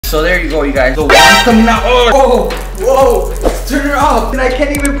so there you go, you guys. The water's coming out. Oh, whoa, turn it off. And I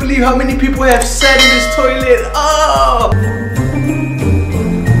can't even believe how many people have sat in this toilet. Oh.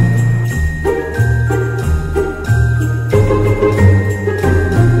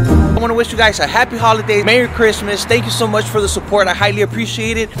 I want to wish you guys a happy holiday, Merry Christmas. Thank you so much for the support. I highly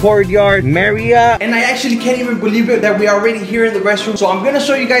appreciate it. Courtyard, Marriott. And I actually can't even believe it that we are already here in the restroom. So I'm going to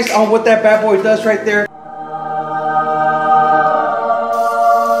show you guys on what that bad boy does right there.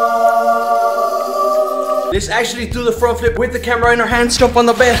 Let's actually do the front flip with the camera in our hands. Jump on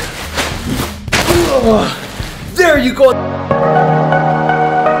the bed. Oh, there you go.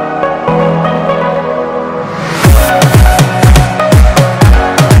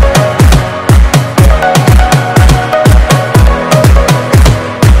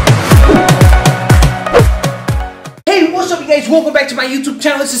 Welcome back to my YouTube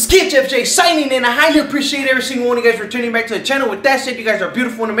channel. This is SketchFJ signing in. I highly appreciate every single one of you guys returning back to the channel. With that said, you guys are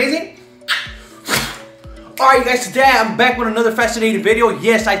beautiful and amazing. Alright, you guys, today I'm back with another fascinating video.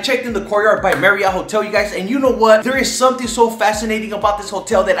 Yes, I checked in the Courtyard by Marriott Hotel, you guys, and you know what? There is something so fascinating about this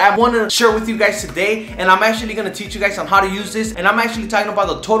hotel that I want to share with you guys today, and I'm actually going to teach you guys on how to use this, and I'm actually talking about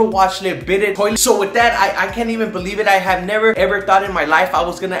the Toto Washlet Bidet toilet. So with that, I can't even believe it. I have never ever thought in my life I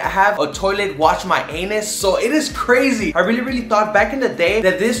was going to have a toilet wash my anus, so it is crazy. I really thought back in the day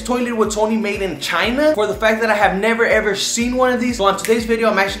that this toilet was only made in China, for the fact that I have never ever seen one of these. So on today's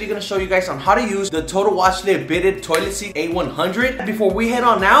video, I'm actually going to show you guys on how to use the Toto Washlet Bidet toilet seat A100. Before we head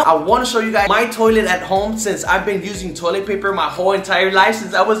on out, I want to show you guys my toilet at home, since I've been using toilet paper my whole entire life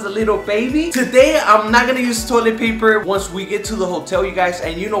since I was a little baby. Today, I'm not going to use toilet paper once we get to the hotel, you guys,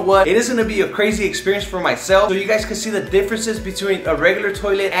 and you know what? It is going to be a crazy experience for myself, so you guys can see the differences between a regular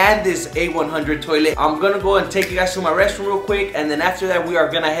toilet and this A100 toilet. I'm going to go and take you guys to my restroom real quick, and then after that, we are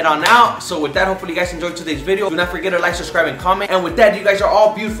going to head on out. So with that, hopefully you guys enjoyed today's video. Do not forget to like, subscribe, and comment. And with that, you guys are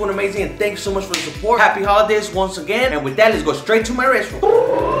all beautiful and amazing, and thanks so much for the support. Happy holidays once again, and with that, let's go straight to my restroom.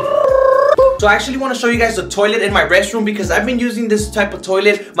 So I actually want to show you guys the toilet in my restroom, because I've been using this type of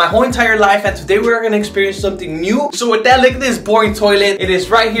toilet my whole entire life, and today we're going to experience something new. So with that, look at this boring toilet. It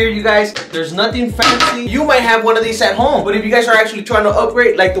is right here, you guys. There's nothing fancy. You might have one of these at home, but if you guys are actually trying to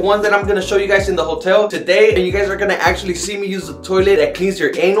upgrade, like the ones that I'm going to show you guys in the hotel today, and you guys are going to actually see me use the toilet that cleans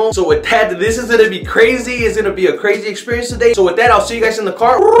your anal. So with that, this is going to be crazy. It's going to be a crazy experience today. So with that, I'll see you guys in the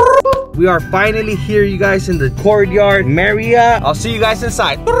car. We are finally here, you guys, in the Courtyard Marriott. I'll see you guys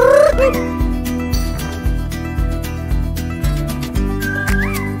inside.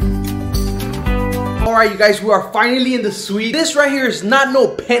 Alright, you guys, we are finally in the suite. This right here is not no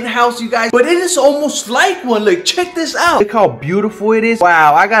penthouse, you guys, but it is almost like one. Like, check this out. Look how beautiful it is.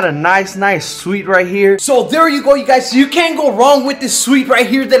 Wow, I got a nice suite right here. So there you go, you guys. You can't go wrong with this suite right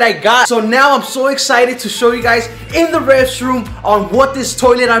here that I got. So now I'm so excited to show you guys in the restroom on what this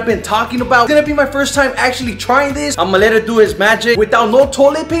toilet I've been talking about. It's gonna be my first time actually trying this. I'm gonna let it do its magic without no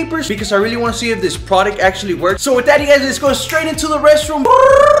toilet papers, because I really want to see if this product actually works. So with that, you guys, let's go straight into the restroom.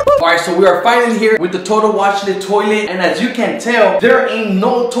 Alright, so we are finally here with the Toto Washlet toilet, and as you can tell, there ain't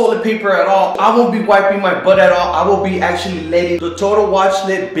no toilet paper at all. I won't be wiping my butt at all. I will be actually letting the Toto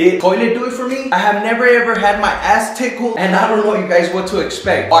Washlet Bidet toilet do it for me. I have never ever had my ass tickled, and I don't know, you guys, what to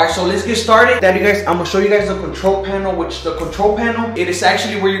expect. Alright, so let's get started. That, you guys, I'm gonna show you guys the control panel, which the control panel, it is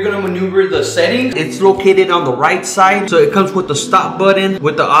actually where you're gonna maneuver the settings. It's located on the right side, so it comes with the stop button,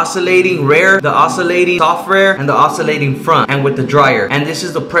 with the oscillating rear, the oscillating soft rear, and the oscillating front, and with the dryer. And this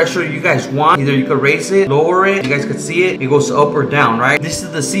is the pressure you guys want. Either you could raise it, lower it, you guys could see it. It goes up or down, right? This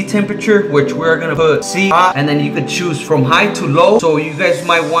is the seat temperature, which we're gonna put C hot, and then you could choose from high to low. So you guys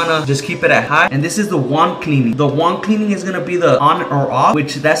might wanna just keep it at high. And this is the wand cleaning. The wand cleaning is gonna be the on or off,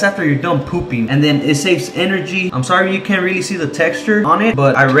 which that's after you're done pooping. And then it saves energy. I'm sorry you can't really see the texture on it,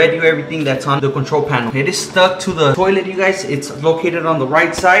 but I read you everything that's on the control panel. It is stuck to the toilet, you guys. It's located on the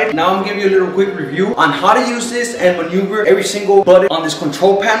right side. Now I'm gonna give you a little quick review on how to use this and maneuver every single button on this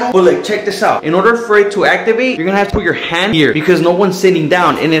control panel. But like, check this out. In order for it to activate, you're gonna have to put your hand here, because no one's sitting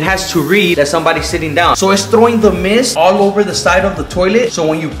down, and it has to read that somebody's sitting down. So it's throwing the mist all over the side of the toilet, so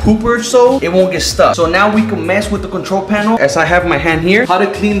when you poop or so, it won't get stuck. So now we can mess with the control panel, as I have my hand here, how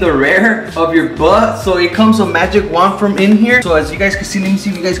to clean the rear of your butt. So it comes a magic wand from in here. So as you guys can see, let me see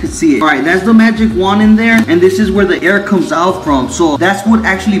if you guys can see it. All right, that's the magic wand in there, and this is where the air comes out from. So that's what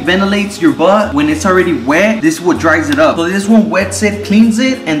actually ventilates your butt when it's already wet. This is what dries it up. So this one wets it, cleans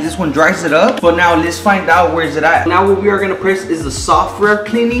it, and this one dries it up. But now now let's find out where is it at. Now what we are gonna press is the software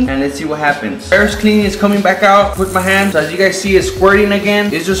cleaning, and let's see what happens. Air's cleaning is coming back out with my hand. So as you guys see, it's squirting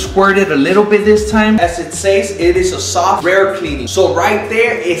again. It's just squirted a little bit this time. As it says, it is a soft rare cleaning. So right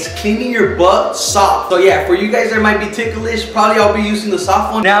there, it's cleaning your butt soft. So yeah, for you guys that might be ticklish, probably I'll be using the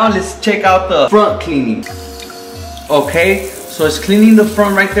soft one. Now let's check out the front cleaning. Okay, so it's cleaning the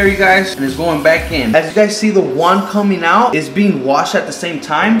front right there, you guys, and it's going back in. As you guys see, the wand coming out is being washed at the same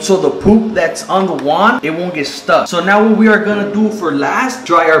time, so the poop that's on the wand, it won't get stuck. So now what we are gonna do for last,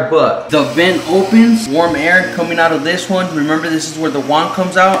 dry our butt. The vent opens, warm air coming out of this one. Remember, this is where the wand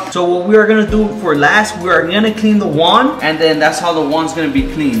comes out. So what we are gonna do for last, we are gonna clean the wand, and then that's how the wand's gonna be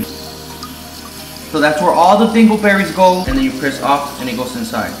cleaned. So that's where all the dingleberries go, and then you press off and it goes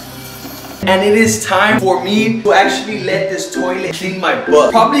inside. And it is time for me to actually let this toilet clean my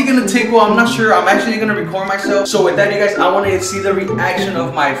butt. Probably gonna tickle, I'm not sure. I'm actually gonna record myself. So with that, you guys, I want to see the reaction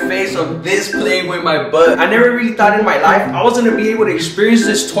of my face of this playing with my butt. I never really thought in my life I was gonna be able to experience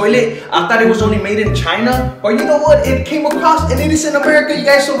this toilet. I thought it was only made in China. Or you know what? It came across and it is in America, you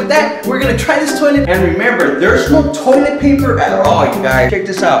guys. So with that, we're gonna try this toilet. And remember, there's no toilet paper at all, you guys. Check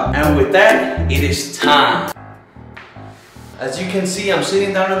this out. And with that, it is time. As you can see, I'm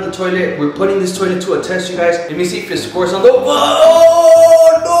sitting down on the toilet. We're putting this toilet to a test, you guys. Let me see if it scores on the... Oh,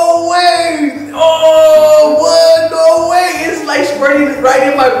 no way! Oh, what? No way! It's like squirting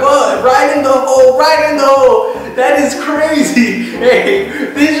right in my butt. Right in the hole, right in the hole. That is crazy. Hey,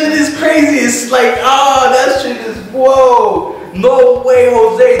 this shit is crazy. It's like, oh, that shit is, whoa. No way,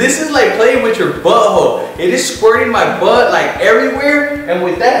 Jose. This is like playing with your butthole. It is squirting my butt like everywhere. And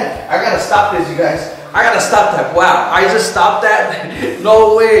with that, I gotta stop this, you guys. I gotta stop that. Wow, I just stopped that.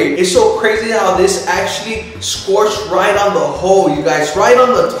 No way. It's so crazy how this actually scorched right on the hole, you guys. Right on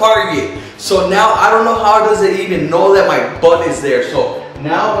the target. So now I don't know how does it even know that my butt is there. So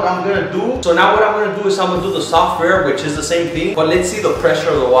now what I'm gonna do, is I'm gonna do the software, which is the same thing, but let's see the pressure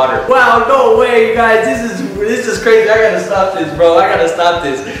of the water. Wow, no way, you guys. This is crazy. I gotta stop this, bro. I gotta stop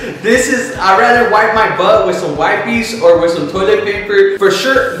this. I'd rather wipe my butt with some wipes or with some toilet paper. For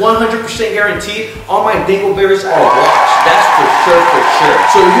sure, 100% guaranteed, all my dingleberries are washed. That's for sure, for sure.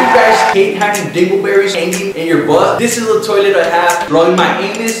 So if you guys hate having dingleberries hanging in your butt, this is the toilet I have. Blowing my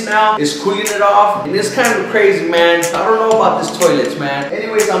anus now, it's cooling it off, and it's kind of crazy, man. I don't know about this toilet, man.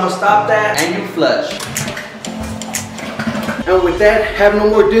 Anyways, I'm gonna stop that, and you flush. And with that, have no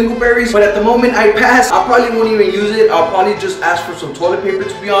more dingleberries. But at the moment I pass, I probably won't even use it. I'll probably just ask for some toilet paper,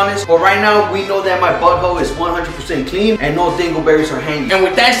 to be honest. But right now, we know that my butthole is 100% clean and no dingleberries are hanging. And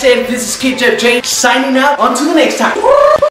with that said, this is Kid Jeff J signing out. Until the next time.